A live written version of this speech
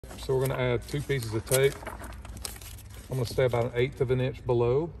So we're going to add 2 pieces of tape. I'm going to stay about 1/8 of an inch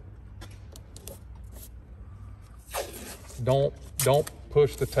below. Don't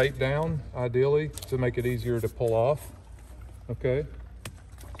push the tape down, ideally, to make it easier to pull off. Okay.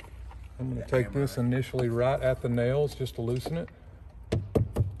 I'm going to take this initially right at the nails just to loosen it.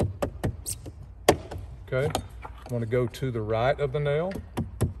 Okay. I'm going to go to the right of the nail.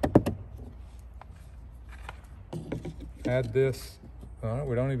 Add this. All right,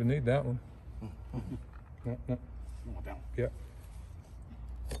 we don't even need that one. No. Yep.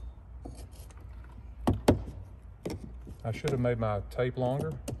 I should have made my tape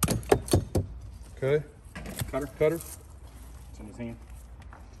longer. Okay. Cutter. It's in his hand.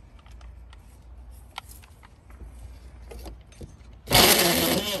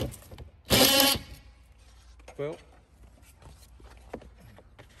 Well.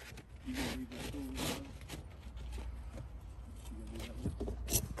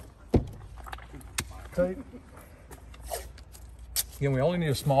 Tape. Again, we only need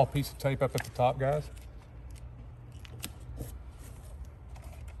a small piece of tape up at the top, guys.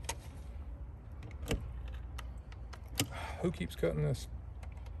 Who keeps cutting this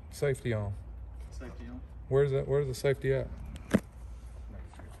safety on? Safety on. Where's the safety at?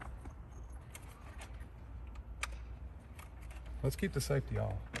 Let's keep the safety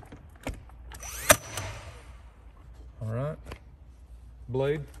off. All right.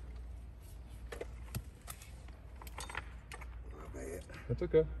 Blade. That's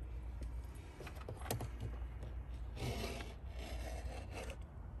okay.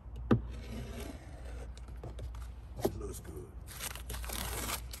 Looks good.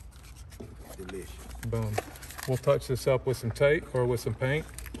 Delicious. Boom. We'll touch this up with some tape or with some paint.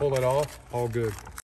 Pull that off. All good.